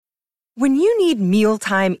When you need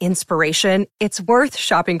mealtime inspiration, it's worth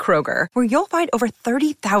shopping Kroger, where you'll find over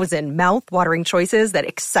 30,000 mouth-watering choices that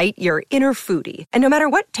excite your inner foodie. And no matter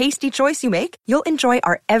what tasty choice you make, you'll enjoy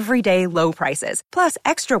our everyday low prices, plus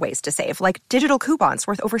extra ways to save, like digital coupons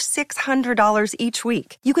worth over $600 each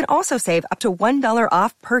week. You can also save up to $1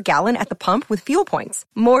 off per gallon at the pump with fuel points.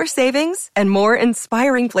 More savings and more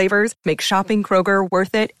inspiring flavors make shopping Kroger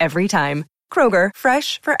worth it every time. Kroger,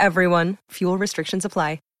 fresh for everyone. Fuel restrictions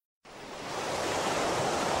apply.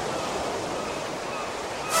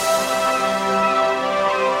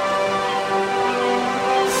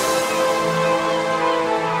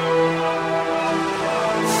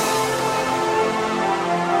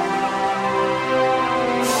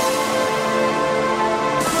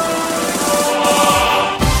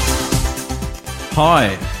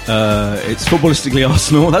 Hi, it's Footballistically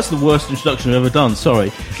Arsenal. That's the worst introduction I've ever done,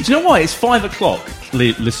 sorry. Do you know why? It's 5 o'clock,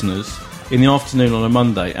 listeners, in the afternoon on a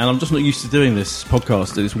Monday, and I'm just not used to doing this podcast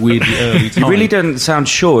at this weirdly early time. You really didn't sound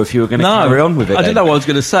sure if you were going to carry on with it. I didn't know what I was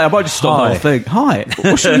going to say. I might just stop the whole thing. Hi,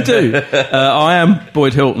 what should we do? I am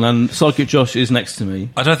Boyd Hilton, and Psychic Josh is next to me.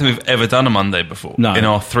 I don't think we've ever done a Monday before in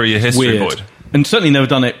our 3-year history, Weird. Boyd. And certainly never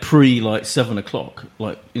done it pre 7 o'clock,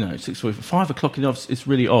 5 o'clock in the office. It's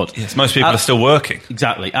really odd. Yes, most people are still working.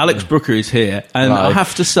 Exactly. Alex Brooker is here, and I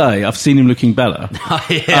have to say, I've seen him looking better.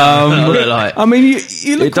 I look like. I mean,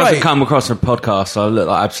 you look. It doesn't come across in a podcast, so I look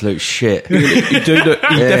like absolute shit. You do look.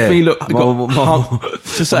 You definitely look.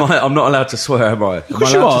 To say, I'm not allowed to swear, am I? Am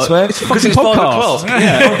I allowed to swear? It's a fucking podcast.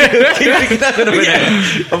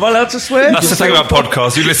 Am I allowed to swear? That's the thing about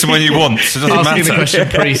podcasts. You listen when you want, so it doesn't Asking the question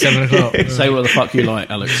pre 7 o'clock. Say what the fuck you like,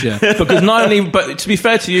 Alex. Yeah, because but to be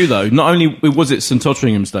fair to you though, not only was it St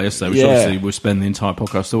Ottringham's Day yesterday, which obviously we'll spend the entire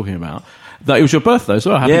podcast talking about, that it was your birthday as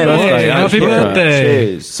well. Happy birthday! Happy birthday!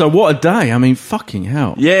 Cheers. So what a day! I mean, fucking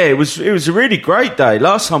hell! Yeah, it was a really great day.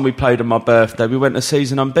 Last time we played on my birthday, we went a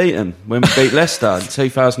season unbeaten when we beat Leicester in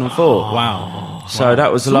 2004. Wow! So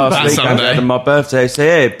that was the last week I had on my birthday. So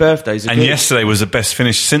yeah, birthdays. And yesterday was the best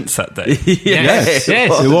finish since that day. Yes, it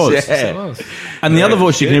was. Yeah. And the other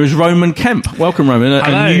voice you can hear is Roman Kemp. Welcome, Roman. A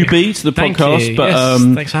newbie to the podcast, but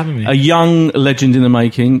thanks for having me. A young legend in the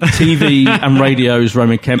making. TV and radio is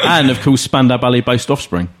Roman Kemp, and of course Spandau Ballet-based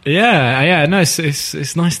offspring. Yeah. No,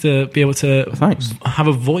 it's nice to be able to have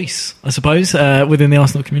a voice, I suppose, within the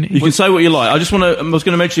Arsenal community. You can say what you like. I was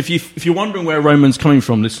going to mention, if you're wondering where Roman's coming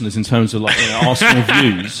from, listeners, in terms of Arsenal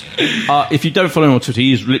views, if you don't follow him on Twitter,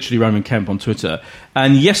 he is literally Roman Kemp on Twitter.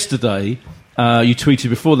 And yesterday, you tweeted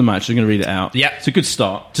before the match. I'm going to read it out. Yeah, it's a good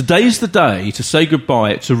start. Today's the day to say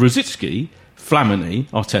goodbye to Rosicky, Flamini,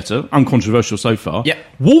 Arteta, uncontroversial so far. Yep.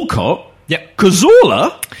 Walcott. Yep.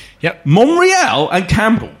 Cazorla. Yep. Monreal and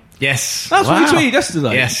Campbell. Yes. That's what you tweeted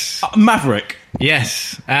yesterday. Yes. Maverick.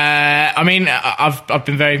 Yes. I mean, I've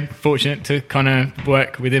been very fortunate to kind of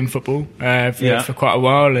work within football for quite a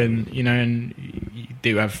while, and and you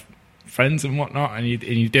do have friends and whatnot, and you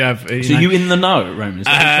do have. You in the know, Roman?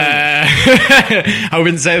 I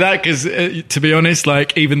wouldn't say that because, to be honest,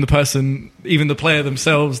 even the player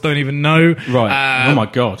themselves don't even know. Right. Oh my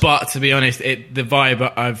god. But to be honest, the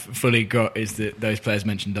vibe I've fully got is that those players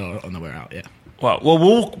mentioned are on the way out. Yeah. Well,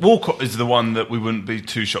 Walcott is the one that we wouldn't be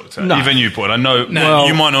too shocked at. No. Even you, Boyd. I know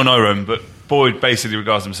you might not know him, but Boyd basically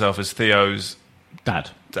regards himself as Theo's dad.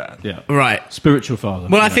 Yeah. Right. Spiritual father.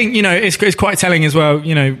 Well, I think, it's quite telling as well,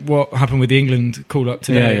 what happened with the England call-up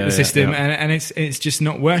today, the system, and it's just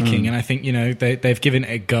not working. And I think, they've given it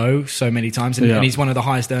a go so many times, and he's one of the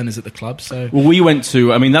highest earners at the club. So, well, we went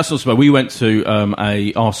to, that's also where we went to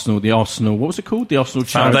the Arsenal, what was it called? The Arsenal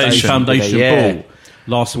Foundation Ball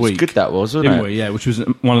last week. It was good that was, wasn't it? Yeah, which was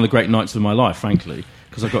one of the great nights of my life, frankly.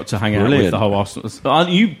 Because I got to hang out with the whole Arsenal.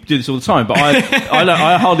 You do this all the time, but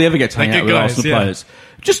I hardly ever get to hang out with Arsenal players.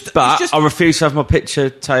 I refused to have my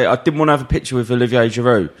picture taken. I didn't want to have a picture with Olivier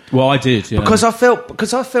Giroud. Well, I did, because I felt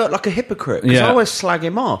like a hypocrite. Because I always slag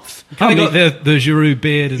him off. You kind of got the Giroud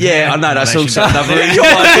beard. I know that's also another reason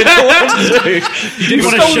why I didn't want to. You didn't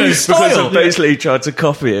want to show because I basically tried to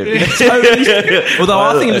copy him. Although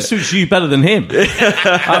I think it suits you better than him,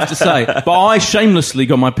 I have to say. But I shamelessly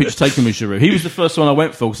got my picture taken with Giroud. He was the first one I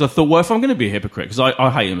went for because I thought, well, if I'm going to be a hypocrite, because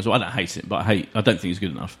I hate him as well. I don't hate him, but I don't think he's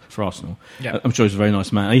good enough for Arsenal. Yeah. I'm sure he's a very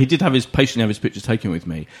nice man. He did patiently have his picture taken with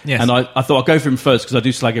me. Yes. And I thought I'd go for him first because I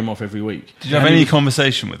do slag him off every week. Did you have any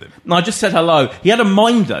conversation with him? No, I just said hello. He had a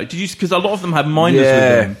minder. Because a lot of them had minders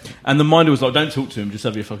with him. And the minder was like, don't talk to him, just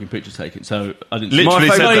have your fucking picture taken. So I didn't literally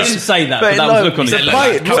said that. He didn't say that, but that was look on his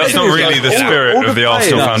face. That's not really the spirit of the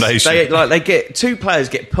Arsenal Foundation. They get two players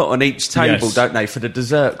get put on each table, don't they, for the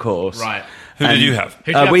dessert course? Right. Who did you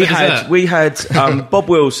have? We had Bob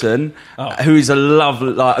Wilson, who is a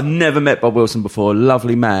lovely. Like, I've never met Bob Wilson before.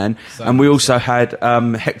 Lovely man, and we also had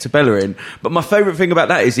Hector Bellerin. But my favourite thing about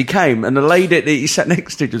that is he came and the lady that he sat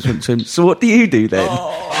next to just went to him. So what do you do then?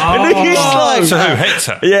 And he's like, so who?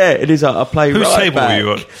 Hector? Yeah, it is. I play Whose right table back. were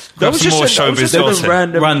you on? That was just showbiz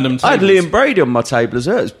random I had tables. Liam Brady on my table as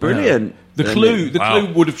well. It's brilliant. The clue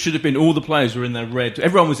should have been all the players were in their red.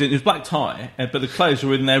 Everyone was in his black tie, but the players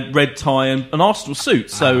were in their red tie and an Arsenal suit.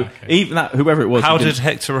 So even that, whoever it was, how did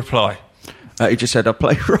Hector reply? He just said, "I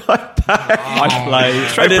play right back." I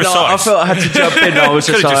play. And then I felt I had to jump in. I was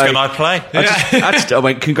just like, "I play." I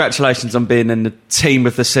went, "Congratulations on being in the team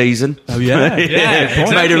of the season." Oh yeah,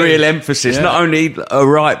 Exactly. Made a real emphasis. Yeah. Not only a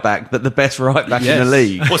right back, but the best right back in the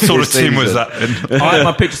league. What sort of team was that? Then? I had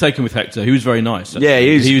my picture taken with Hector. He was very nice. Yeah,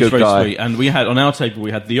 he was a good very guy. sweet. And we had on our table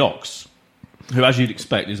we had the Ox, who, as you'd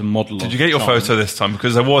expect, is a model. Did you get your photo this time?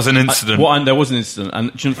 Because there was an incident. There was an incident, and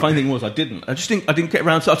the funny thing was, I didn't. I didn't get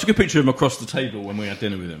around to. I took a picture of him across the table when we had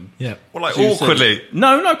dinner with him. Yeah, well, like awkwardly.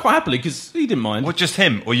 No, quite happily because he didn't mind. What, just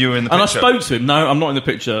him, or you were in the picture? And I spoke to him. No, I'm not in the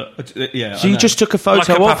picture. Yeah. So you just took a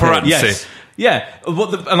photo like a of him? Yes. Yeah,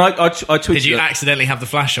 and I tweeted. Did you accidentally have the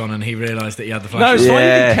flash on, and he realised that you had the flash? No, on? it's fine.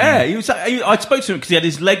 He didn't care. I spoke to him because he had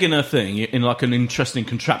his leg in a thing in like an interesting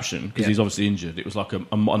contraption because he's obviously injured. It was like and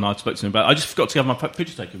I spoke to him about it. I just forgot to have my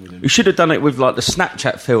picture taken with him. You should have done it with like the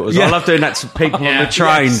Snapchat filters. Yeah. I love doing that to people on the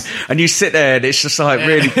train, and you sit there and it's just like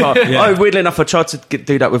really fun. Oh, weirdly enough, I tried to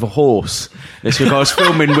do that with a horse. It's because I was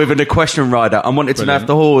filming with an equestrian rider. I wanted to have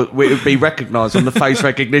the horse. It would be recognised on the face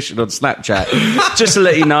recognition on Snapchat. Just to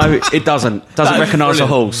let you know, it doesn't recognise a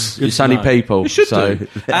horse. It's only people. It should do.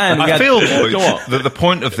 And I feel, boys, that the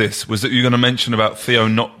point of this was that you're going to mention about Theo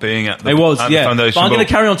not being at the foundation. But I'm going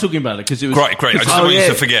to carry on talking about it because it was great. I just don't want you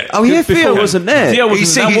to forget. Oh yeah, Theo wasn't there. Theo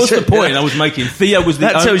wasn't. That was the point I was making. Theo was the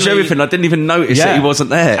that tells you everything. I didn't even notice that he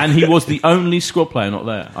wasn't there, and he was the only squad player not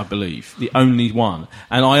there. I believe the only one.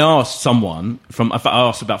 And I asked someone I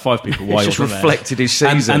asked about 5 people why he wasn't there. Just reflected his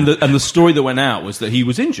season. And the story that went out was that he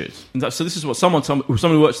was injured. So this is what someone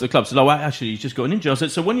who works at the club said. Oh, actually, he's just got an injury. I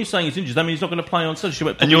said, so when you're saying he's injured, that means he's not going to play on Sunday. She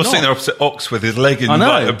went, and you're sitting there opposite Ox with his leg in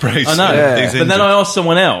like a brace. I know. Yeah. But then I asked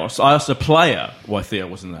someone else. I asked a player why Theo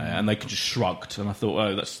wasn't there, and they just shrugged. And I thought,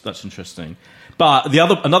 oh, that's interesting. But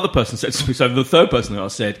another person said to me, so the third person that I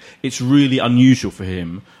said, it's really unusual for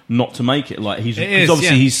him not to make it. Like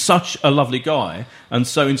he's such a lovely guy and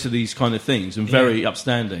so into these kind of things and very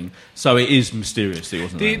upstanding. So it is mysterious that he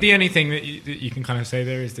wasn't there. The only thing that you can kind of say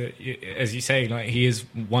there is that, as you say, like he is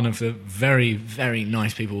one of the very, very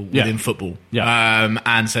nice people within football. Yeah.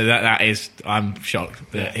 And so that is, I'm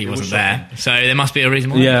shocked that he wasn't there. So there must be a reason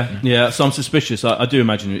why. Yeah. So I'm suspicious. I do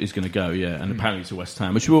imagine he's going to go. Yeah, and apparently to West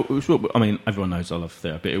Ham, which will. I mean, everyone knows I love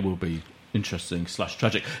Theo, but it will be interesting /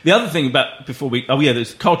 tragic. The other thing about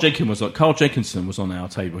there's Carl Jenkinson was on our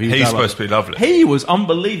table. He's supposed to be lovely. He was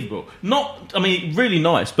unbelievable. Really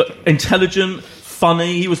nice, but intelligent,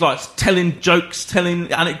 funny. He was like telling jokes,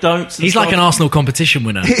 telling anecdotes. He's like an Arsenal competition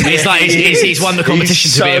winner. He's like he's won the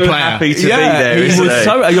competition to be a player. Happy to be there. He was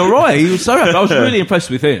so. You're right. He was so happy. I was really impressed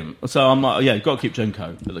with him. So I'm like, you've got to keep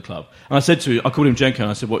Jenko at the club. And I said I called him Jenko, and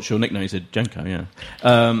I said, "What's your nickname?" He said, "Jenko." Yeah,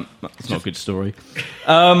 that's not a good story.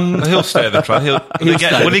 He'll stay at the club.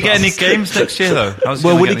 Will he get any games next year though?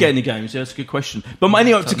 Will he get any games? Yeah, that's a good question. But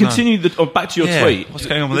anyway, to continue back to your tweet. What's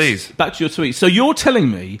going on with these? Back to your tweet. So you're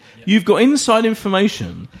telling me you've got inside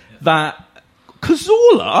information that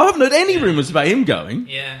Cazorla, I haven't heard any rumours about him going.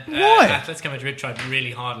 Yeah. Why? Atletico Madrid tried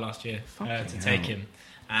really hard last year to take him.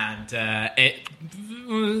 And there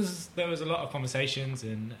was a lot of conversations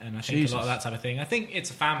and I think a lot of that type of thing. I think it's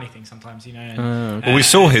a family thing sometimes, you know. And, well, we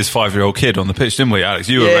saw his 5-year-old kid on the pitch, didn't we, Alex?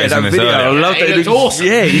 You were raising this video. earlier. I loved it. He looks awesome.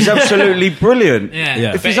 Yeah, he's absolutely brilliant.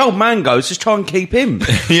 Yeah. If his old man goes, just try and keep him.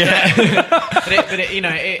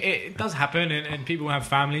 It does happen, and people have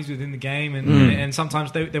families within the game, and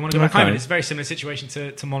sometimes they want to go back home. And it's a very similar situation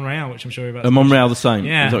to Monreal, which I'm sure you're about to Monreal the same.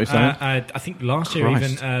 Yeah, is that what you're saying? I think last year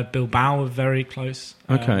even Bilbao were very close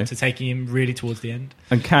to taking him really towards the end.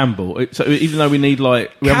 And Campbell. So even though we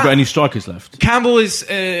haven't got any strikers left. Campbell is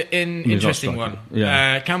an interesting one.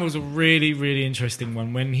 Yeah. Campbell's a really, really interesting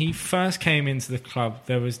one. When he first came into the club,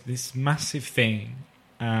 there was this massive thing.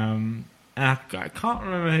 And I can't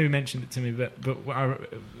remember who mentioned it to me, but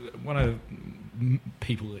one of the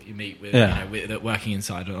people that you meet with, that working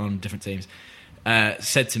inside on different teams,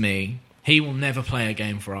 said to me, he will never play a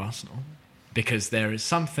game for Arsenal because there is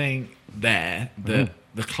something there that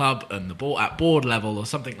the club and the board at board level or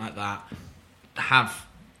something like that have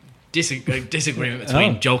disagreement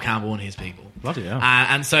between Joel Campbell and his people. Bloody hell.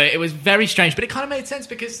 And so it was very strange, but it kind of made sense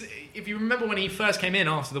because if you remember when he first came in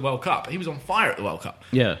after the World Cup, he was on fire at the World Cup.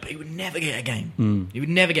 Yeah. But he would never get a game. He would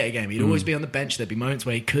never get a game. He'd always be on the bench. There'd be moments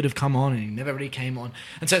where he could have come on and he never really came on.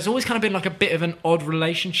 And so it's always kind of been like a bit of an odd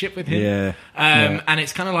relationship with him. Yeah. And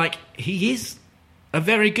it's kind of like he is a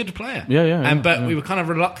very good player. But we were kind of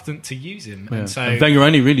reluctant to use him. Yeah. And so and Wenger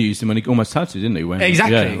only really used him when he almost had to, didn't he?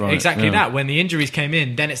 Exactly that. When the injuries came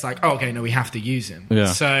in, then it's like, oh, okay, no, we have to use him. Yeah.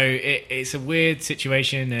 So it's a weird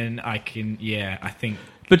situation, and I think.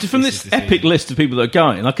 But from this epic list of people that are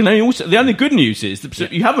going, I can also the only good news is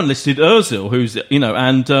that you haven't listed Ozil, who's who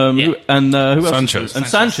else? Sanchez. And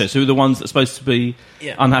Sanchez, who are the ones that are supposed to be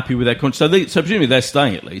unhappy with their contract. So presumably they're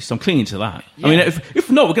staying at least. I'm clinging to that. Yeah. I mean, if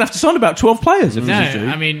not, we're going to have to sign about 12 players. If this is true.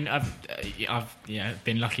 I mean, I've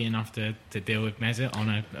been lucky enough to deal with Mesut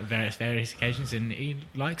on various occasions, and he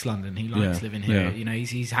likes London. He likes living here. Yeah. You know,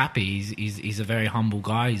 he's happy. He's a very humble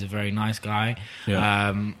guy. He's a very nice guy.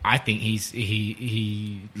 Yeah. I think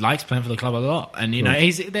he likes playing for the club a lot, and you know,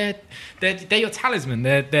 they're your talisman.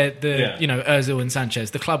 They're Ozil and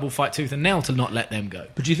Sanchez. The club will fight tooth and nail to not let them go.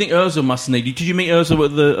 But do you think Ozil must need? Did you meet Ozil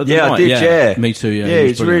at the night? I did. Yeah, me too. Yeah,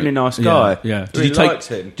 he's a really nice guy. Yeah. Did you liked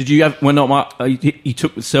him? Did you have? Well, not my. He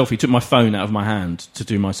took the selfie. He took my phone out of my hand to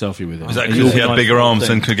do my selfie with it. Was that because he had bigger arms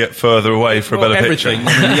and could get further away for a better picture?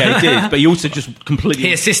 Yeah, he did. But he also just completely.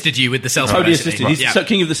 He assisted you with the selfie. Totally assisted. He's the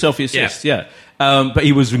king of the selfie assist. Yeah. But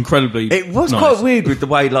he was incredibly. It was nice. quite weird with the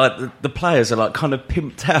way like the players are like kind of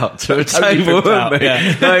pimped out to a table. Like,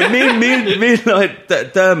 me and like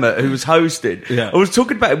Dermot, who was hosting, I was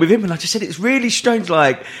talking about it with him, and I just said it's really strange.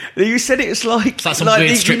 Like you said, it's like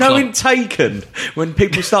in Taken when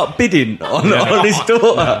people start bidding on his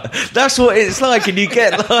daughter. That's what it's like, and you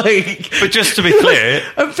get like. But just to be clear,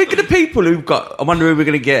 I'm thinking of people who've got. I wonder who we're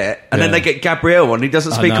going to get, and then they get Gabriel on. He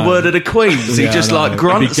doesn't speak a word of the Queen's. He just like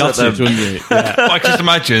grunts at them. I just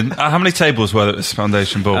imagine how many tables were there at this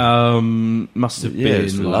foundation ball? Must have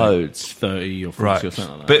been loads, 30 or 40 or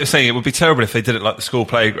something like that. But saying it would be terrible if they did it like the school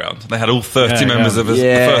playground. They had all 30 members of the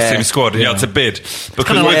first team squad, and you had to bid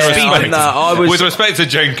because with respect to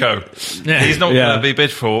Jenko, he's not going to be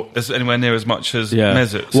bid for anywhere near as much as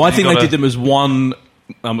Mesut. Well, I think they did them as one.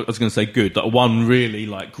 I was going to say good, like one really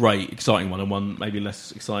like great, exciting one, and one maybe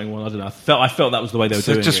less exciting one. I don't know. I felt that was the way they were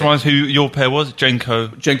doing it. Just reminds who your pair was,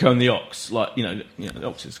 Jenko and the Ox. Like the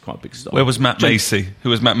Ox is quite a big star. Where was Matt Macy? Who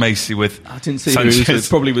was Matt Macy with? I didn't see Sanchez. Who he was with,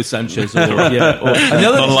 probably with Sanchez. And the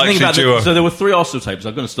other thing about so there were 3 Arsenal tables.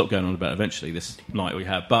 I'm going to stop going on about it eventually this night we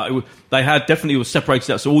had, but they had definitely was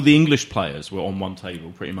separated out. So all the English players were on one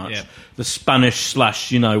table pretty much. Yeah. The Spanish /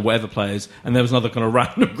 whatever players, and there was another kind of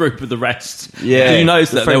random group of the rest. Yeah. Did you notice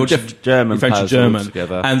that they were French and German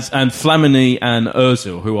together, and Flamini and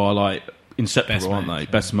Ozil, who are like inseparable, aren't they?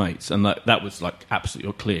 Best mates, and that was like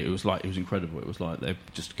absolutely clear. It was incredible. It was like they're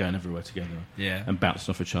just going everywhere together, and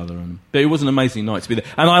bouncing off each other. But it was an amazing night to be there.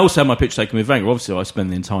 And I also had my picture taken with Wenger. Obviously, I spent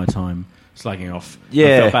the entire time slagging off. I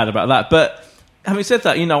felt bad about that. But having said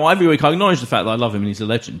that, every week I acknowledge the fact that I love him and he's a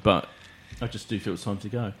legend. But I just do feel it's time to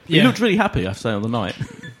go. He looked really happy, I have to say, on the night.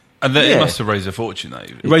 And he must have raised a fortune, though.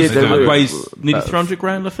 He raised nearly 300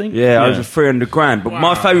 grand, I think. Yeah, over 300 grand. But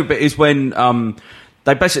my favourite bit is when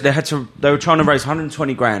they were trying to raise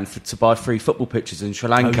 120 grand to buy 3 football pitches in Sri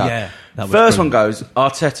Lanka. First one goes,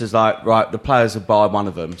 Arteta's like, right, the players will buy one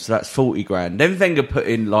of them, so that's 40 grand. Then Wenger put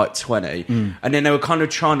in like 20, and then they were kind of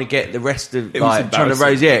trying to get the rest of trying to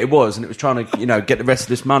raise. Yeah, it was, and it was trying to get the rest of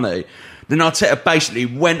this money. Then Arteta basically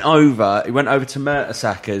went over to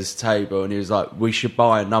Mertesack's table and he was like, we should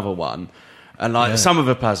buy another one. And some of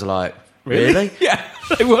the players are like, really? Yeah,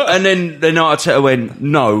 they were. And then Arteta went,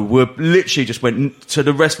 no, we're literally just went to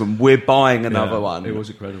the rest of them, we're buying another one. It was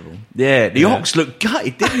incredible. Yeah, the Ox looked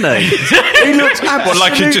gutted, didn't he? He looked absolutely...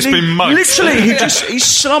 like he'd just been mugged. Literally, he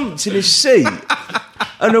slumped in his seat.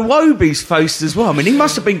 And Iwobi's face as well. I mean, he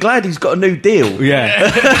must have been glad he's got a new deal.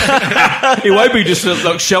 Yeah. Iwobi just looked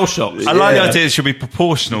like shell-shocked. I like the idea it should be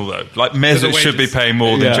proportional, though. Like, Mesut should be paying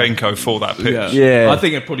more than Jenko for that pitch. Yeah. I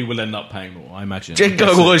think it probably will end up paying more, I imagine.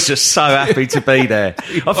 Jenko was just so happy to be there.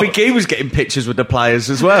 I think he was getting pictures with the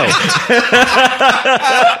players as well.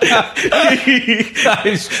 That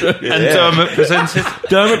is true. And Dermot presented?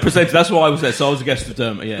 Dermot presented. That's why I was there. So I was a guest of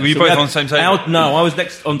Dermot, Were you both on the same table? No, I was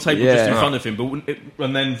next on table just in front of him.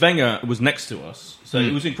 And then Wenger was next to us, so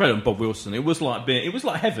it was incredible. Bob Wilson, it was like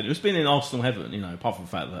heaven. It was being in Arsenal heaven, apart from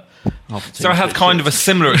the fact that half the team. So I had kind of a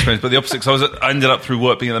similar experience, but the opposite. Because I ended up through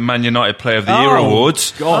work being at the Man United Player of the Year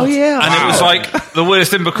awards. God. Oh yeah, and it was like the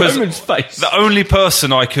weirdest thing because the only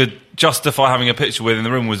person I could justify having a picture with in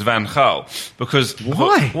the room was Van Gaal because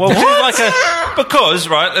why? Well, Because,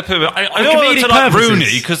 right, I know to like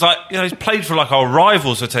Rooney, because he's played for like our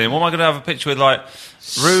rivals for team. What am I going to have a picture with like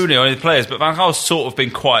Rooney or any players? But Van Gaal's sort of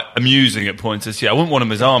been quite amusing at points this year. I wouldn't want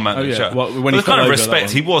him as our manager. Well, when the kind of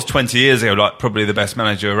respect, he was 20 years ago like probably the best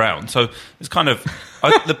manager around. So it's kind of...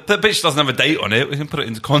 the pitch doesn't have a date on it. We can put it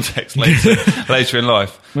into context later in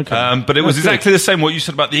life. Okay. But it was exactly the same what you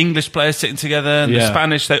said about the English players sitting together and the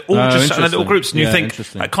Spanish. They all just sat in their little groups, and you think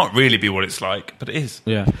that can't really be what it's like, but it is.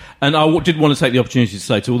 Yeah, and I did want to take the opportunity to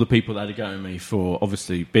say to all the people that had a go at me for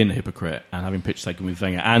obviously being a hypocrite and having pictures taken with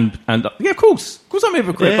Wenger, and of course I'm a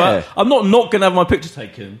hypocrite, but I'm not going to have my picture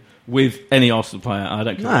taken with any Arsenal player. I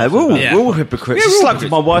don't care. No, we're all hypocrites. It's like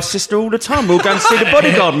with my wife's sister all the time. We'll go and see the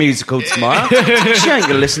Bodyguard musical tomorrow. She ain't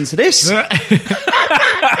going to listen to this.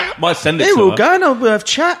 Might send it to her. We'll go and we'll have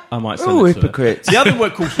chat. I might send it to hypocrites. The other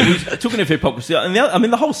word called talking of hypocrisy, and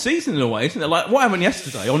the whole season in a way, isn't it? Like what happened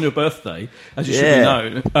yesterday on your birthday, as you should be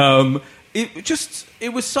known.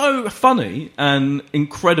 It was so funny and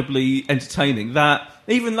incredibly entertaining that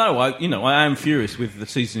even though I am furious with the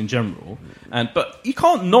season in general, but you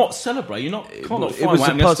can't not celebrate. You can't not find what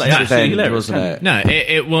happened yesterday. Absolutely hilarious, wasn't it? No,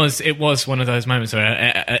 it was one of those moments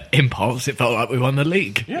where impulse. It felt like we won the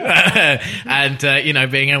league, and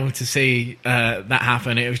being able to see that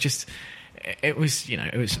happen, it was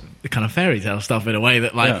the kind of fairy tale stuff in a way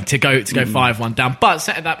that to go 5-1 down. But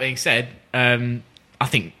that being said, I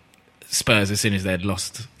think Spurs, as soon as they'd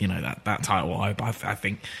lost, that title hope, I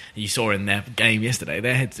think you saw in their game yesterday,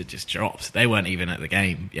 their heads had just dropped. They weren't even at the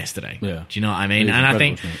game yesterday. Yeah. Do you know what I mean? And I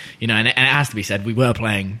think, and it has to be said, we were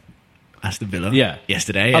playing Aston Villa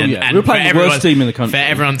yesterday. And we were playing the worst team in the country. For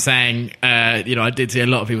everyone saying, I did see a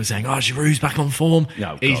lot of people saying, Giroud's back on form.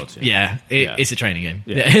 It's a training game.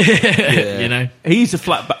 Yeah. He's a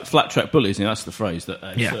flat track bully, isn't he? That's the phrase that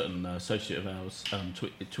a certain associate of ours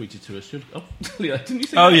tweeted to us. Didn't you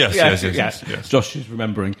see that? Yes. Josh is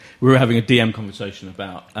remembering. We were having a DM conversation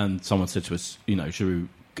about, and someone said to us, Giroud,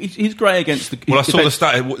 he's great against the... Well, I saw the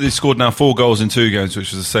stat. He scored now 4 goals in 2 games,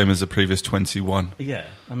 which was the same as the previous 21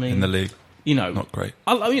 in the league. Not great.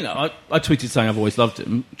 I tweeted saying I've always loved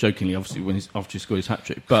him, jokingly, obviously, after he scored his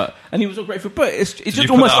hat-trick. And he was all great for... But it's just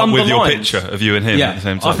almost underlines... with your picture of you and him at the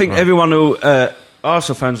same time? I think everyone will...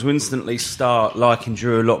 Arsenal fans will instantly start liking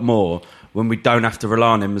Drew a lot more when we don't have to rely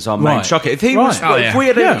on him as our main striker. If he was, if we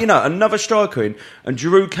had another striker in and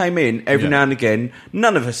Giroud came in every now and again,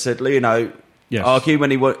 none of us said, argue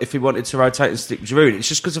if he wanted to rotate and stick Giroud. It's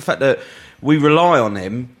just because of the fact that we rely on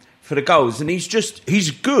him for the goals, and he's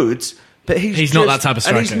good, but he's not that type of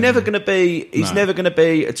striker. And he's never going to be. He's never going to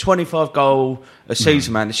be a 25 goal a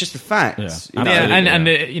season man. It's just a fact. You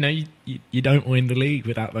don't win the league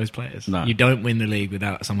without those players. No. You don't win the league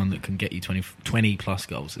without someone that can get you 20 plus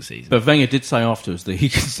goals a season. But Wenger did say afterwards that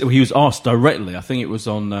he was asked directly. I think it was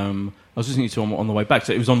on. I was listening to him on the way back,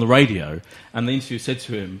 so it was on the radio, and the interviewer said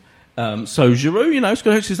to him, so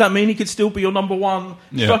Giroud, does that mean he could still be your number one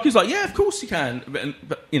striker? He's like, yeah, of course he can. But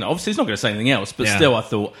obviously he's not going to say anything else. But still, I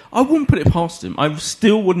thought I wouldn't put it past him. I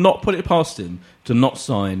still would not put it past him to not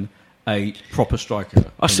sign a proper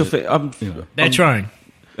striker. I still think they're trying.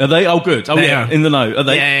 Are they? Oh, good. Oh, they are. In the know. Are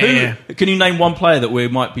they? Yeah. Can you name one player that we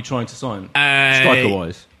might be trying to sign,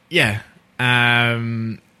 striker-wise? Yeah.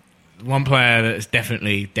 One player that's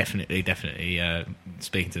definitely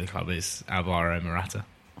speaking to the club is Alvaro Morata.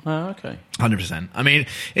 Oh, okay. 100%. I mean,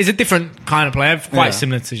 it's a different kind of player, quite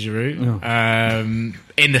similar to Giroud,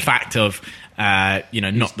 in the fact of not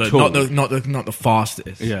the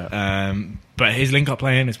fastest. Yeah. But his link-up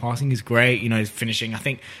play and his passing is great. His finishing, I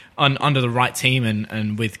think, under the right team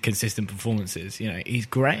and with consistent performances, he's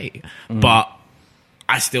great. But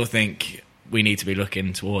I still think we need to be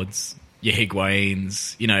looking towards your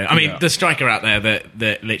Higuains. The striker out there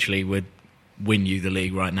that literally would win you the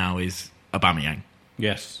league right now is Aubameyang.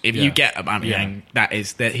 Yes. If you get Aubameyang,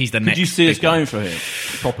 he's the next. Could you see us going for him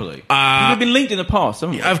properly? We've been linked in the past,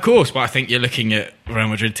 haven't we? Of course, but I think you're looking at Real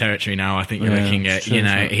Madrid territory now. I think you're looking at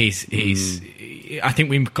he's. I think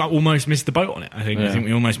we almost missed the boat on it. I think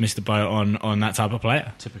we almost missed the boat on that type of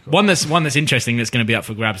player. Typical. One that's interesting that's going to be up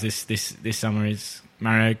for grabs this summer is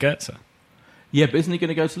Mario Götze. Yeah, but isn't he going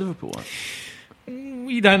to go to Liverpool?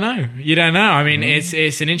 You don't know. I mean,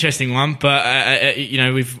 it's an interesting one, but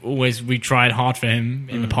we tried hard for him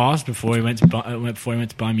in the past before he went to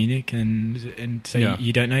Bayern Munich, and so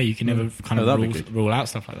you don't know. You can never kind of rule out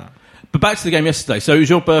stuff like that. But back to the game yesterday. So it was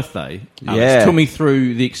your birthday. Alex. Tell me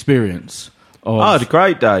through the experience. I had a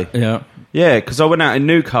great day. Yeah. Yeah, because I went out in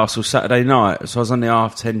Newcastle Saturday night, so I was on the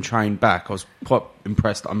half-10 train back. I was quite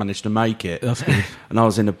impressed that I managed to make it. That's good. And I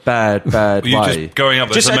was in a bad way. Just going up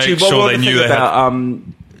there to make sure they knew they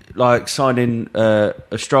about, signing a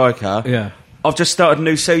striker. Yeah. I've just started a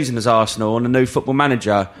new season as Arsenal on a new football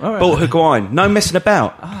manager. Right. Bought Higuain. No messing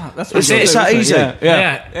about. It's that easy.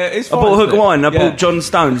 It's fine, I bought Higuain. I bought John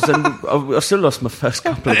Stones, and I still lost my first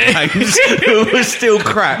couple of games. It was still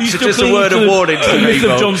crap. So just a word of warning to me.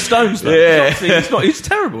 Of John Stones, though. Yeah, he's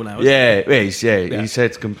terrible now. He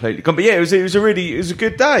said completely. But yeah, it was a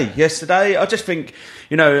good day yesterday. I just think,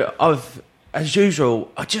 as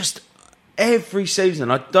usual, every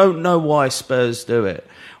season, I don't know why Spurs do it.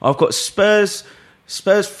 I've got Spurs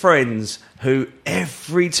friends who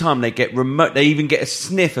every time they get remote, they even get a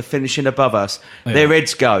sniff of finishing above us, their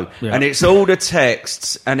heads go. Yeah. And it's all the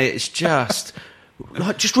texts, and it's just...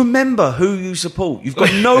 just remember who you support. You've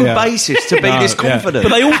got no basis to be this confident. But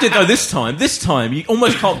they all did, though, this time. This time, you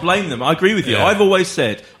almost can't blame them. I agree with you. I've always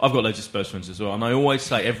said... I've got loads of Spurs friends as well, and I always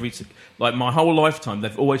say my whole lifetime,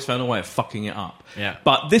 they've always found a way of fucking it up. Yeah.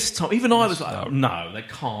 But this time, even I was like, no, they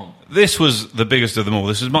can't. This was the biggest of them all.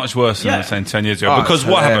 This was much worse than I was saying 10 years ago. Because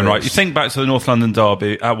what happened, right? You think back to the North London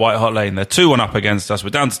derby at White Hart Lane. They're 2-1 up against us. We're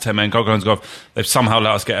down to 10 men. Coquelin's go off. They've somehow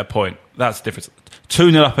let us get a point. That's the difference.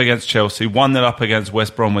 2-0 up against Chelsea, 1-0 up against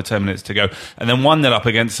West Brom with 10 minutes to go, and then 1-0 up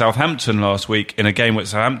against Southampton last week in a game which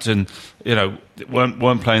Southampton,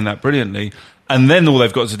 weren't playing that brilliantly. And then all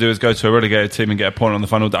they've got to do is go to a relegated team and get a point on the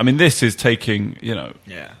final day. I mean, this is taking,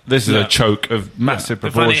 this is a choke of massive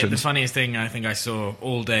proportions. The funniest thing I think I saw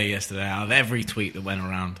all day yesterday, out of every tweet that went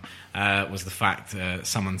around, was the fact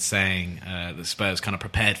someone saying that Spurs kind of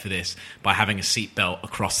prepared for this by having a seatbelt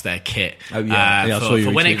across their kit for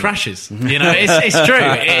when it crashes. It's true.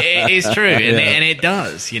 It is true, and it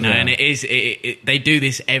does. And it is. They do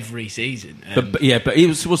this every season. But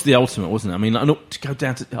it was the ultimate, wasn't it? I mean, to go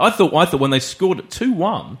down to. I thought when they scored at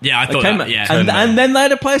 2-1. Yeah, I thought that. Yeah, and then they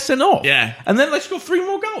had a player sent off. Yeah, and then they scored 3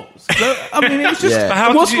 more goals. So, I mean, it was just.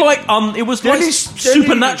 It was like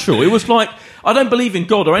supernatural. It was like. I don't believe in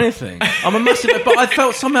God or anything. I'm a massive... But I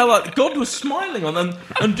felt somehow like God was smiling on them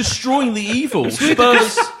and destroying the evil.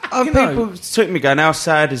 Spurs... People took me going, how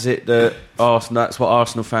sad is it that Arsenal? That's what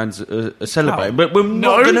Arsenal fans are celebrating. But we're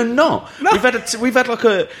not going to not. No. We've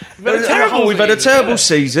had a terrible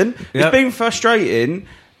season. Yeah. It's been frustrating.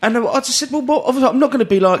 And I just said, I'm not going to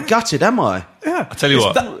be like gutted, am I? Yeah. I tell you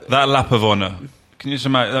what, that lap of honour... Can you just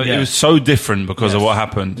imagine? It was so different because of what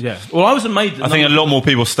happened. Yeah. Well, I was amazed. I think a lot more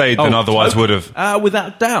people stayed than otherwise would have.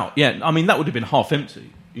 Without doubt. Yeah. I mean, that would have been half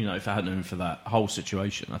empty, if it hadn't been for that whole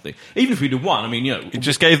situation, I think. Even if we'd have won, I mean, It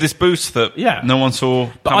just gave this boost that no one saw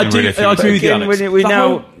coming. But I agree with you,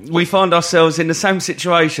 Alex. We find ourselves in the same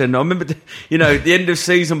situation. I remember, the end of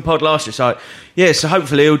season pod last year. It's like, so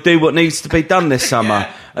hopefully he'll do what needs to be done this summer.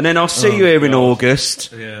 And then I'll see you here in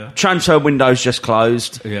August. Yeah. Transfer window's just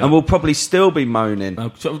closed, and we'll probably still be moaning.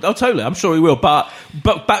 Totally, I'm sure he will. But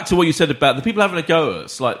back to what you said about the people having a go at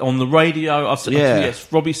us, like on the radio. I've said,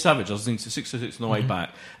 yes, Robbie Savage. I was listening to 606 on the way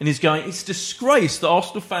back, and he's going, "It's disgrace that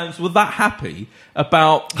Arsenal fans were that happy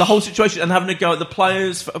about the whole situation and having a go at the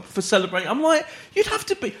players for celebrating." I'm like, you'd have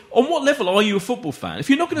to be. On what level are you a football fan? If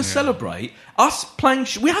you're not going to celebrate us playing,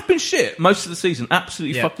 we have been shit most of the season,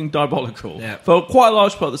 absolutely fucking diabolical for quite a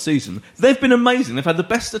large part of the season. They've been amazing. They've had the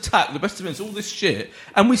best attack, the best defence, all this shit,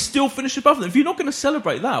 and we still finish above them. If you're not going to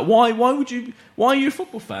celebrate that, why would you? Why are you a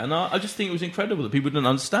football fan? I just think it was incredible that people didn't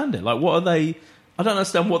understand it. Like, what are they? I don't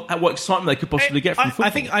understand what excitement they could possibly get from football.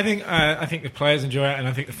 I think the players enjoy it, and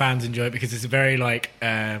I think the fans enjoy it because it's a very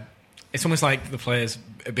it's almost like the players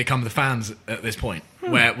become the fans at this point,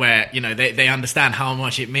 where they understand how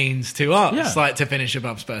much it means to us, to finish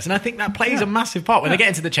above Spurs, and I think that plays a massive part when they get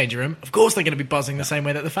into the changing room. Of course, they're going to be buzzing the same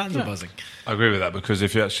way that the fans are buzzing. I agree with that because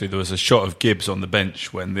there was a shot of Gibbs on the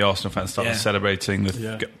bench when the Arsenal fans started celebrating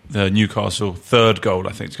the Newcastle third goal,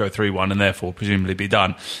 I think, to go 3-1 and therefore presumably be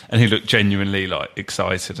done, and he looked genuinely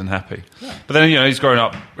excited and happy. Yeah. But then he's grown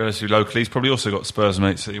up relatively locally. He's probably also got Spurs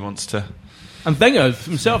mates that he wants to. And Wenger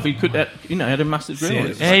himself, he could, had a massive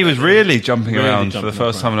drill. Yeah, he was really jumping around for the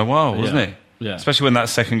first time in a while, wasn't he? Yeah. Especially when that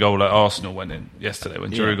second goal at Arsenal went in yesterday,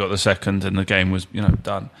 when Giroud got the second and the game was,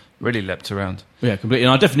 done. Really leapt around. Yeah, completely.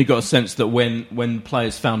 And I definitely got a sense that when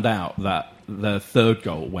players found out that the third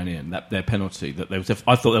goal went in, that their penalty,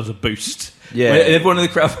 I thought there was a boost. Yeah. When everyone in the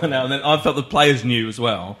crowd went out, and then I felt the players knew as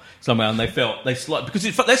well somehow, and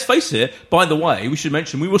because let's face it. By the way, we should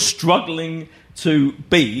mention we were struggling to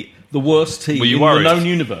beat the worst team in the known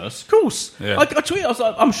universe. Of course. Yeah. I tweeted,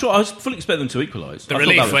 I was fully expecting them to equalise. The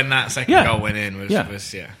relief when that second goal went in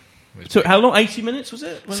was So how long? 80 minutes was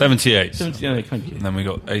it? 78. 78, thank you. And then we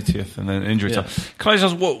got 80th and then injury time. Can I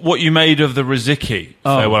just ask what you made of the Riziki?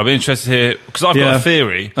 Well, I'd be interested to hear, because I've got a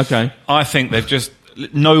theory. Okay. I think they've just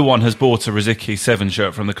no one has bought a Rosicky 7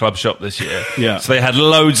 shirt from the club shop this year. Yeah. So they had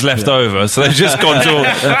loads left over. So they've just gone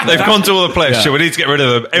to all the players. We need to get rid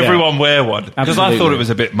of them. Everyone wear one. Because I thought it was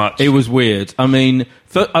a bit much. It was weird. I mean,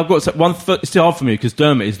 I've got to say, it's still hard for me because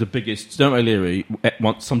Dermot is the biggest. Dermot O'Leary,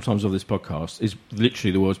 sometimes of this podcast, is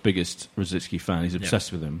literally the world's biggest Rosicky fan. He's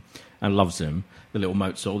obsessed with him and loves him. The little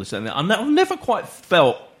Mozart, all this and that. I've never quite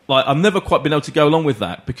felt like I've never quite been able to go along with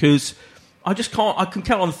that because I just can't. I can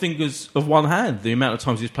count on the fingers of one hand the amount of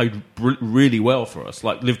times he's played really well for us,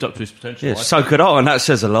 like lived up to his potential. Yeah, so could I, and that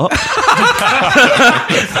says a lot.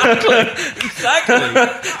 Exactly.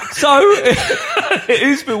 So it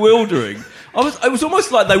is bewildering. It was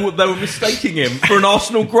almost like they were mistaking him for an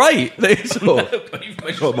Arsenal great.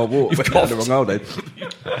 You've got my water. You've got the wrong old head.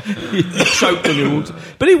 You choked on your water.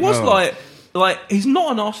 But he was like he's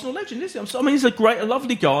not an Arsenal legend, is he? I mean, he's a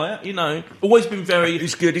lovely guy. You know, always been very.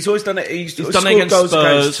 He's good. He's always done it. He's done it against Spurs.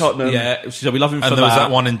 Against Tottenham. Yeah, so we love him for that. And there was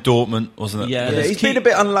that one in Dortmund, wasn't it? Yeah, he's been a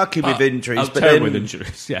bit unlucky with injuries. But terrible with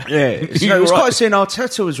injuries. Yeah. It was quite seeing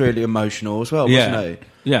Arteta was really emotional as well, wasn't he?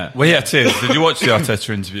 Yeah. Well, yeah, Tim, did you watch the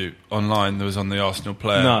Arteta interview online? There was on the Arsenal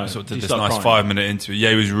Player. No. Sort of did this nice 5-minute interview.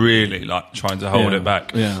 Yeah, he was really like trying to hold it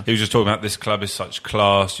back. Yeah. He was just talking about this club is such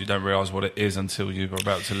class. You don't realise what it is until you're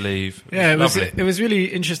about to leave. It was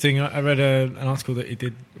really interesting. I read an article that he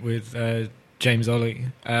did with James Ollie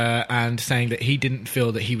and saying that he didn't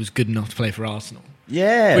feel that he was good enough to play for Arsenal.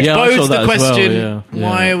 Yeah, which bodes the question: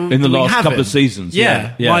 why in the last couple of seasons?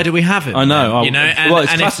 Why do we have him? I know. You know,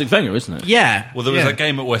 it's classic Wenger, isn't it? Yeah. Well, there was a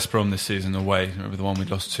game at West Brom this season away. Remember the one we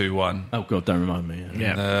lost 2-1? Oh God, don't remind me.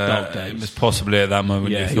 It was possibly at that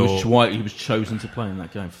moment. Yeah, you thought he was chosen to play in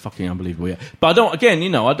that game. Fucking unbelievable. Yeah, but I don't. Again,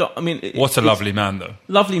 I mean, what a lovely man, though.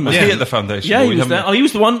 Lovely man. Was he at the foundation? Yeah, he was there. Oh, he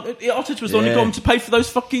was the one. Arteta was the one who got him to pay for those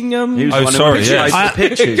fucking. Sorry.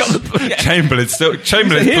 Pictures. Chamberlain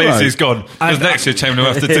pleased he's gone because next year Chamberlain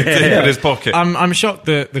will have to dig deep in his pocket. I'm shocked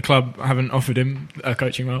that the club haven't offered him a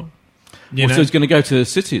coaching role. So he's going to go to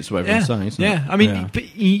City. It's what everyone's saying, isn't it? I mean,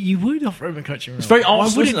 but you would offer him a coaching role. It's very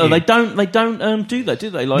Arsenal, isn't it? They don't do that,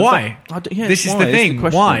 do they? Like, why? This is the thing.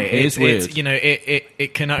 Why? It's weird.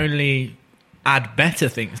 It can only add better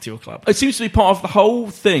things to your club. It seems to be part of the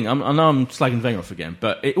whole thing. I know I'm slagging Wenger off again,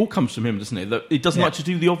 but it all comes from him, doesn't it? That it doesn't like to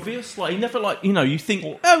do the obvious. Like he never you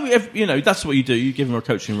think, that's what you do. You give him a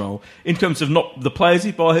coaching role. In terms of not the players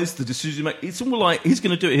he buys, the decisions he makes, it's all like he's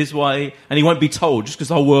going to do it his way, and he won't be told just because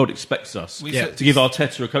the whole world expects us to give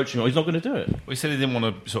Arteta a coaching role. He's not going to do it. We said he didn't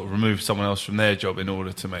want to sort of remove someone else from their job in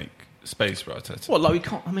order to make space for Arteta. Well, like we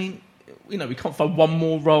can't. I mean. We can't find one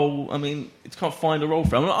more role. I mean, it can't find a role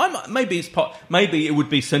for him. Maybe it would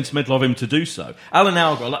be sentimental of him to do so. Alan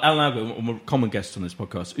Algo, a common guest on this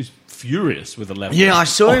podcast, is furious with the level. Yeah, I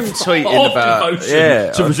saw him tweeting about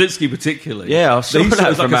to Rosicky particularly. Yeah, I saw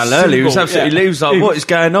that from Al early. He was absolutely loose. Like, what is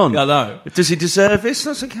going on? I know. Does he deserve this?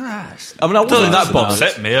 I was like, I wasn't that bothered.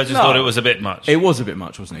 Upset me. I just thought it was a bit much. It was a bit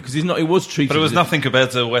much, wasn't it? Because he was treated. But it was nothing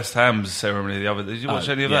compared to West Ham's ceremony the other day. Did you watch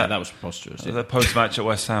any of that? Yeah, that was preposterous. The post-match at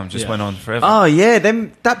West Ham just went on forever. Oh yeah,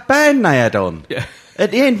 that band they had on. Yeah.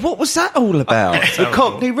 At the end, what was that all about? The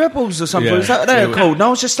Cockney Rebels or something? Was that what they were called? And I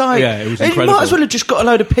was just like, it was you might as well have just got a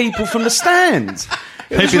load of people from the stands.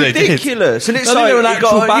 It was ridiculous. And it's and it's like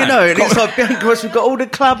behind us, we've got all the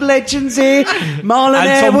club legends here. Marlon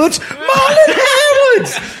Harewood.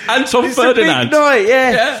 And Tom Ferdinand. Big night,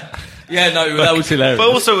 yeah. Yeah, no, that was hilarious. But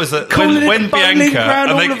also, was that when Bianca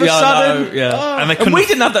and all of a sudden, and we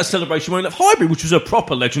didn't have that celebration when we left Highbury, which was a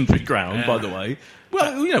proper legendary ground, by the way.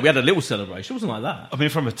 Well, we had a little celebration. It wasn't like that. I mean,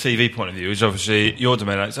 from a TV point of view, which obviously your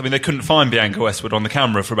domain. I mean, they couldn't find Bianca Westwood on the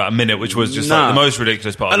camera for about a minute, which was just like the most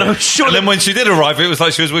ridiculous part. And then when she did arrive, it was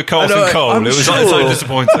like she was with Carlton Cole. It was like so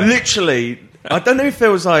disappointing. Literally, I don't know if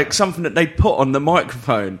there was like something that they'd put on the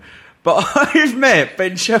microphone. But I've met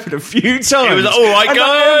Ben Shepherd a few times. He was like, all right,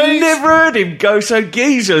 guys. I've never heard him go so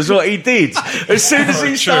geezer as what he did. As soon as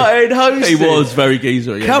he started hosting. He was very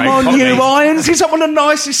geezer. Yeah, come on, you Irons. He's like one of the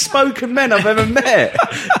nicest spoken men I've ever met.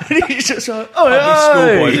 And he's just like,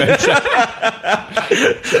 schoolboy Ben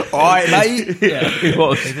all right, mate. Yeah, he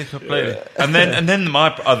was. He did completely. And then my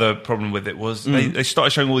other problem with it was they started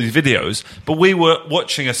showing all these videos, but we were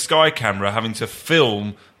watching a Sky camera having to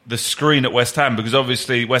film the screen at West Ham because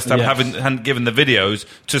obviously West Ham hadn't given the videos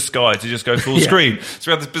to Sky to just go full screen. So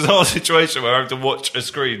we had this bizarre situation where I had to watch a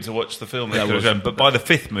screen to watch the film. But by the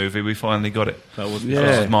fifth movie, we finally got it. That was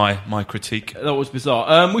my critique. That was bizarre.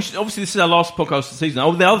 Obviously, this is our last podcast of the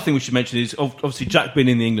season. The other thing we should mention is obviously Jack being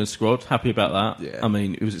in the England squad. Happy about that. Yeah. I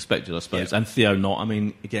mean, it was expected, I suppose. Yeah. And Theo not. I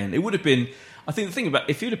mean, again, it would have been. I think the thing about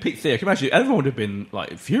if you'd have picked Theo, can you imagine everyone would have been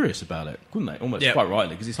like furious about it, couldn't they? Almost quite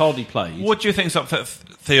rightly because he's hardly played. What do you think's up for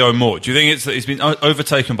Theo more? Do you think it's that he's been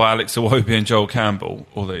overtaken by Alex Iwobi and Joel Campbell,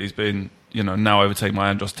 or that he's been now overtaken by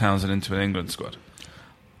Andros Townsend into an England squad?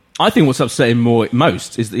 I think what's upsetting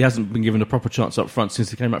most is that he hasn't been given a proper chance up front since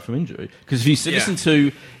he came back from injury. Because if you listen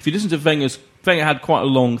to Wenger had quite a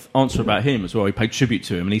long answer about him as well. He paid tribute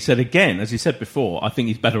to him, and he said again, as he said before, I think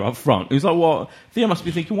he's better up front. He was like, "What?" Theo must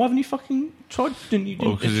be thinking, "Why haven't you fucking tried? Didn't you?"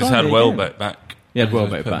 Well, because he's had Welbeck back. He had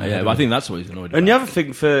Welbeck back, yeah. But I think that's what he's annoyed about. And the other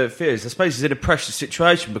thing for Theo is, I suppose, he's in a precious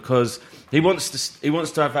situation because he wants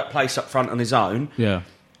to have that place up front on his own. Yeah.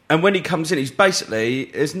 And when he comes in, he's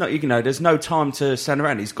basically there's no time to stand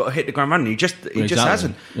around. He's got to hit the ground running. He just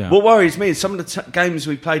hasn't. Yeah. What worries me is some of the games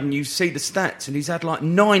we played, and you see the stats, and he's had like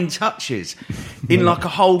 9 touches in like a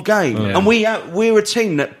whole game. Yeah. And we're a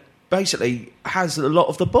team that basically has a lot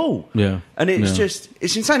of the ball. Yeah, and it's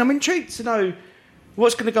insane. I'm intrigued to know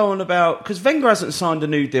what's going to go on about, because Wenger hasn't signed a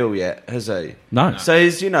new deal yet, has he? No. So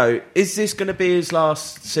is this going to be his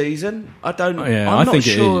last season? I don't. Yeah, I'm I not think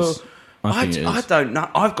sure. it is. I don't know.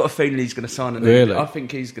 I've got a feeling he's going to sign a new deal. I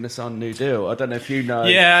think he's going to sign a new deal. I don't know if you know.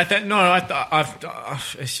 Yeah,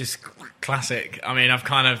 it's just classic. I mean, I've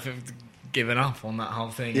kind of given up on that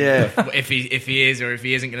whole thing. Yeah. if he is or if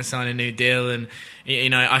he isn't going to sign a new deal, and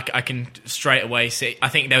I can straight away see. I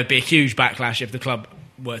think there would be a huge backlash if the club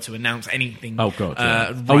were to announce anything. Oh God!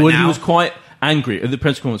 Yeah. He was quite angry at the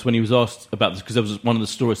press conference when he was asked about this, because there was one of the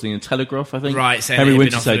stories in the Telegraph, I think. Right, saying Henry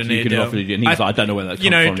Winter said you could offer a deal, and he was like, "I don't know where that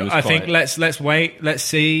comes from." I think let's wait. Let's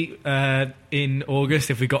see in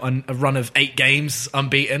August if we got a run of 8 games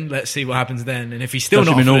unbeaten. Let's see what happens then. And if he's still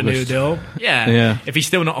not offered a new deal, if he's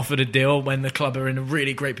still not offered a deal when the club are in a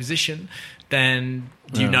really great position, then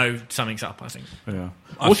something's up. I think. Yeah.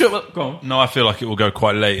 Go on. No, I feel like it will go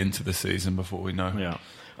quite late into the season before we know. Yeah.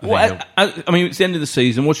 I mean, it's the end of the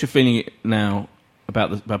season. What's your feeling now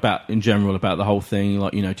about in general about the whole thing?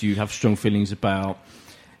 Like, do you have strong feelings about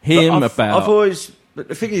him? I've always. But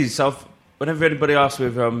the thing is, whenever anybody asks me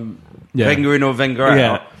if Wenger in or Wenger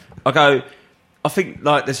out, I go, I think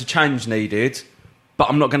like there's a change needed, but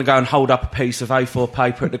I'm not going to go and hold up a piece of A4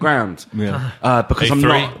 paper at the ground. Because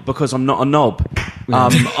I'm not a knob. I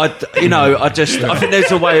think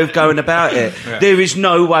there's a way of going about it. Yeah. There is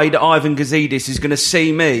no way that Ivan Gazidis is going to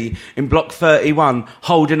see me in block 31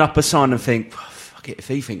 holding up a sign and think, fuck it, if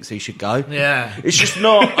he thinks he should go. Yeah. It's just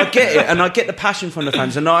not. I get it, and I get the passion from the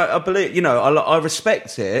fans, and I believe, I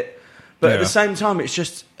respect it, but at the same time, it's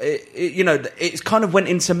just, it's kind of went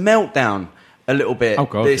into meltdown a little bit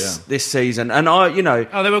this season, and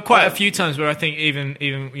there were quite a few times where I think even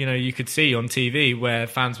you could see on TV where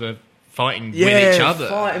fans were fighting with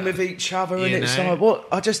each other, and it's like, what?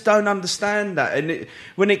 I just don't understand that. And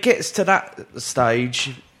when it gets to that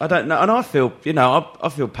stage, I don't know. And I feel, I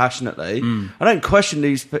feel passionately. I don't question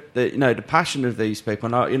the passion of these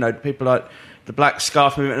people. And people like the Black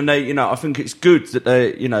Scarf movement, and they, I think it's good that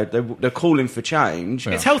they're calling for change.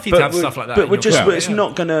 It's healthy to have stuff like that. But it's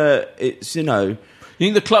not gonna. It's You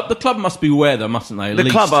think the club must be aware, though, mustn't they? The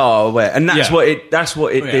club are aware, and that's what it did. That's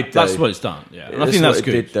what it's done. Yeah, and I think that's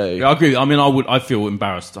good. Yeah, I agree. I mean, I feel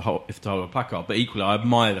embarrassed to hold a placard, but equally, I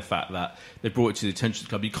admire the fact that they brought it to the attention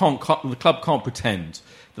of the club. The club can't pretend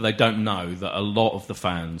that they don't know that a lot of the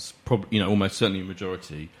fans, almost certainly a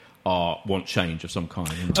majority, want change of some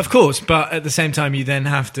kind. Of course, but at the same time, you then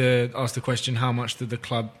have to ask the question: how much did the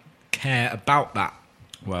club care about that?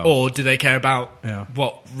 Well, or do they care about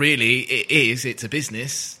what really it is? It's a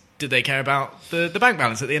business. Do they care about the bank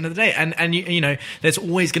balance at the end of the day? And there's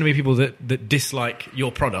always going to be people that dislike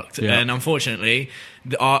your product. Yeah. And unfortunately,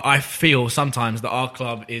 I feel sometimes that our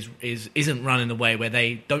club isn't run in the way where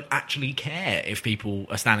they don't actually care if people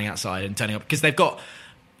are standing outside and turning up, because they've got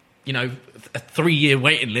a 3-year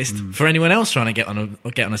waiting list for anyone else trying to get on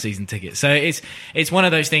a season ticket. So it's one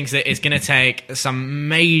of those things that it's going to take some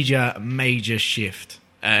major shift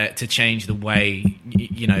to change the way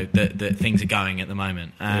that things are going at the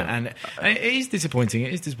moment, and it is disappointing.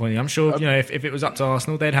 It is disappointing. I'm sure if it was up to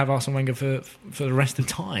Arsenal, they'd have Arsene Wenger for the rest of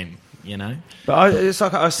time. But it's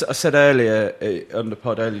like I said earlier on the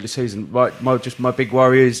pod earlier this season. My big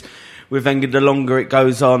worry is with Wenger. The longer it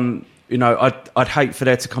goes on, I'd hate for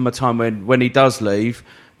there to come a time when he does leave,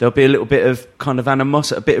 there'll be a little bit of kind of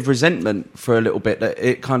animosity, a bit of resentment for a little bit, that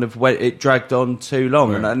it kind of it dragged on too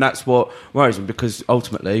long, and that's what worries me, because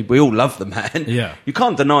ultimately we all love the man. Yeah, you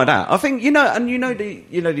can't deny that. I think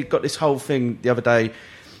you've got this whole thing the other day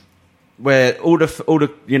where all the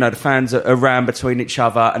the fans are around between each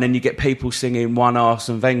other, and then you get people singing "One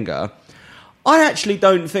Arsene Wenger." I actually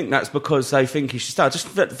don't think that's because they think he should stay. I just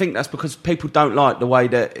think that's because people don't like the way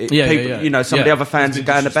that some of the other fans are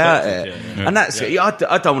going about it. And that's it.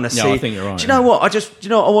 I don't want to see. I think you're right. Do you know what?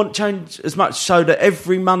 I want change as much so that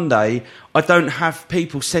every Monday I don't have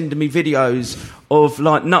people sending me videos of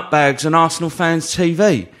like nutbags and Arsenal fans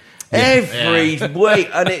TV every week,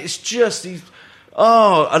 and it's just these.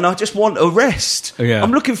 Oh, and I just want a rest. Yeah.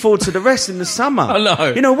 I'm looking forward to the rest in the summer. I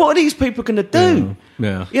know. You know, what are these people going to do?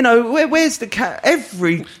 Yeah. You know, where's the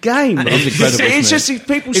every game? It's incredible. It's just these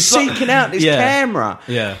people seeking out this camera.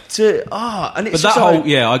 Yeah. And it's but that whole,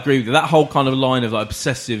 I agree with you. That whole kind of line of like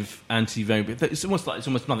obsessive anti-voting. It's almost like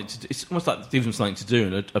nothing to do. It's almost like it gives them something to do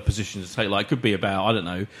and a position to take. Like it could be about, I don't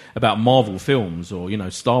know, about Marvel films or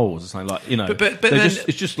Star Wars or something like. But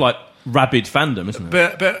it's just like rabid fandom, isn't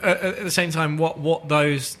it? But at the same time, what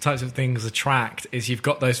those types of things attract is you've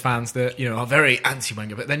got those fans that are very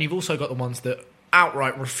anti-Wenger, but then you've also got the ones that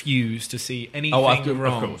outright refuse to see anything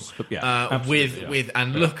wrong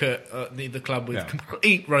look at the club with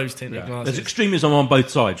complete rose-tinted glasses. There's extremism on both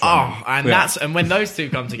sides. Right? And when those two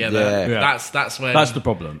come together, that's when that's the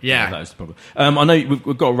problem. Yeah, that is the problem. I know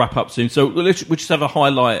we've got to wrap up soon, so we'll just have a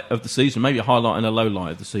highlight of the season, maybe a highlight and a low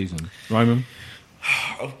light of the season. Roman.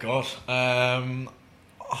 Oh God!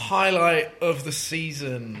 Highlight of the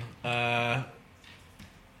season.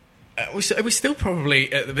 We still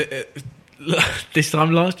probably at this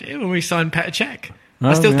time last year when we signed Petr Cech.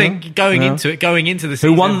 I still think going into the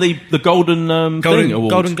season, who won the Golden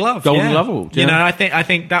Glove award. Yeah. I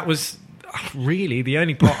think that was really the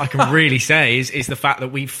only part I can really say is the fact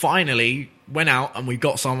that we finally went out and we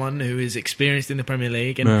got someone who is experienced in the Premier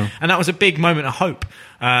League, and that was a big moment of hope.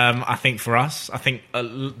 I think for us, I think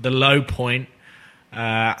the low point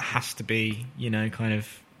has to be kind of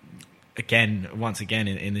once again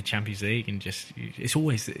in the Champions League, and just it's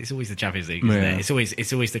always the Champions League, isn't it?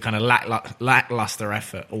 It's always the kind of lackluster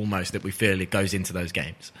effort almost that we feel it goes into those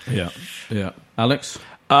games. Yeah. Alex,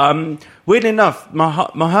 weirdly enough, my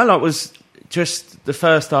highlight was just the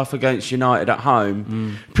first half against United at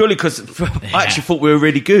home, purely because I actually thought we were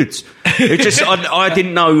really good. It just I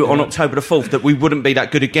didn't know on October the 4th that we wouldn't be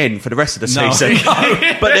that good again for the rest of the season.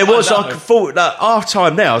 But there was I thought that half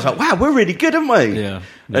time there I was like, wow, we're really good, aren't we? Yeah.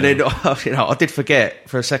 And then I did forget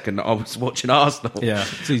for a second that I was watching Arsenal. Yeah.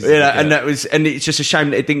 And it's just a shame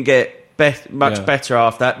that it didn't get much better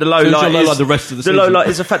after that. The low light is the rest of the season. The low light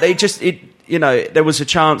is the fact that there was a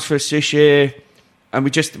chance for us this year, and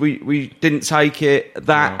we didn't take it.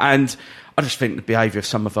 And I just think the behaviour of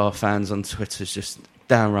some of our fans on Twitter is just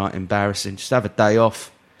downright embarrassing. Just have a day off.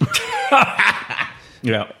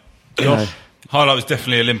 Yeah. Highlight was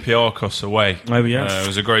definitely Olympiacos away. Oh, yes. It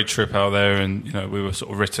was a great trip out there, and we were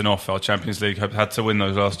sort of written off. Our Champions League had to win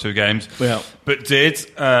those last two games, but did.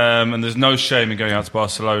 And there's no shame in going out to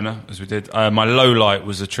Barcelona as we did. My low light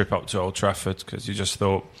was a trip up to Old Trafford, because you just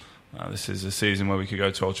thought, this is a season where we could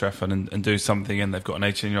go to Old Trafford and do something, and they've got an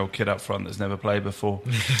 18-year-old kid up front that's never played before.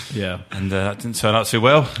 And that didn't turn out too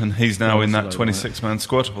well, and he's now in that 26-man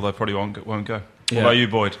squad, although probably won't go. What about you,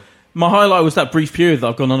 Boyd? My highlight was that brief period that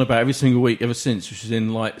I've gone on about every single week ever since, which was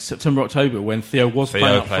in like September, October, when Theo playing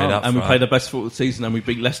up front, and we played our best football of the season, and we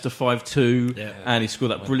beat Leicester 5-2, and he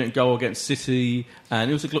scored that brilliant goal against City, and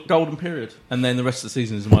it was a golden period. And then the rest of the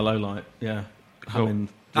season is my low light. Yeah, cool. It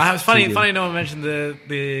was funny no one mentioned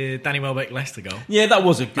the Danny Welbeck Leicester goal. Yeah, that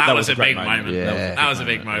was a big moment. Yeah. That was a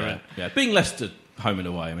big moment. Yeah, being Leicester home and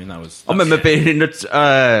away. I mean, that was. I remember being in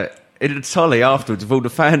the Tolly afterwards with all the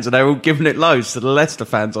fans, and they were all giving it loads to the Leicester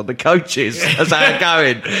fans on the coaches as they were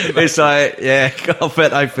going. It's like, I bet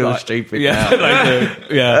they feel stupid. Yeah, they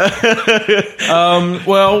do. Yeah.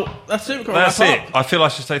 Well, that's it. That's it. I feel I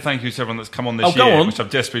should say thank you to everyone that's come on this year, which I'm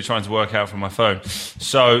desperately trying to work out from my phone.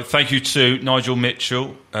 So thank you to Nigel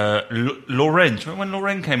Mitchell, Loren. Do you remember when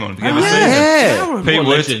Loren came on at the beginning of the season? Pete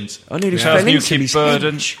Wood, I nearly fell into his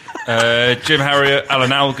Burden, Jim Harriott,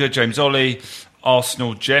 Alan Alger, James Ollie,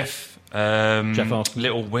 Arsenal Jeff Arsenal.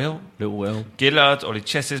 Little Will, Gillard, Ollie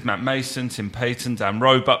Chesses, Matt Mason, Tim Payton, Dan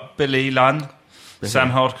Roebuck, Billy Lunn, Sam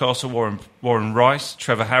Hardcastle, Warren Rice,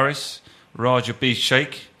 Trevor Harris, Raja B.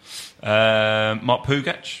 Sheikh, Mark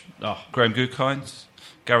Pugach, Graham Goodkind,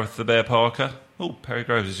 Gareth the Bear Parker. Oh, Perry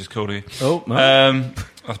Groves has just called you. Oh, no.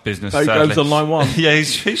 That's business. Perry Groves on line one. Yeah,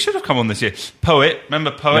 he should have come on this year. Poet,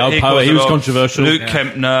 remember Poet? No, Poet. He was controversial. Luke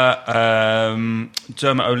Kempner,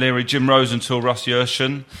 Dermot O'Leary, Jim Rosenthal, Russ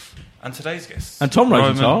Yershen, and today's guests. And Tom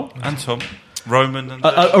Rosenthal. Roman. And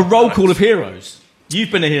a roll call of heroes. You've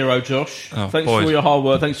been a hero, Josh. Thanks Boyd. for your hard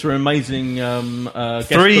work. Thanks for amazing guest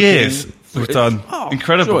 3 years we've done.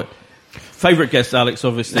 Incredible. Sure. Favourite guest, Alex,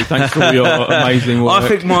 obviously. Thanks for all your amazing work. I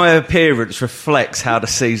think my appearance reflects how the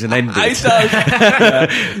season ended. It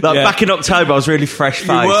does. Back in October, I was really fresh-faced.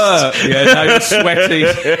 You were. Yeah, now you're sweaty.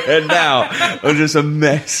 And now, I'm just a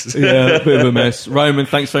mess. Yeah, a bit of a mess. Roman,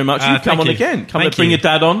 thanks very much. You come on again. Come and bring your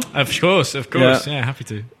dad on. Of course. Yeah, happy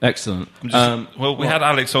to. Excellent. We had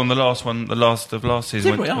Alex on the last of last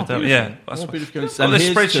season. Yeah. That's the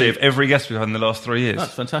spreadsheet of every guest we've had in the last 3 years.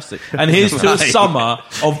 That's fantastic. And here's to a summer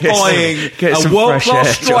of buying a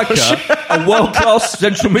world-class striker, a world-class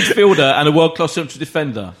central midfielder, and a world-class central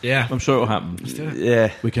defender. Yeah. I'm sure it'll happen.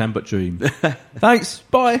 Yeah. We can but dream. Thanks.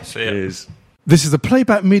 Bye. See ya. Cheers. This is a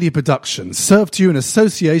Playback Media production, served to you in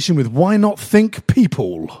association with Why Not Think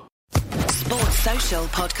People. Sports Social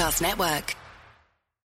Podcast Network.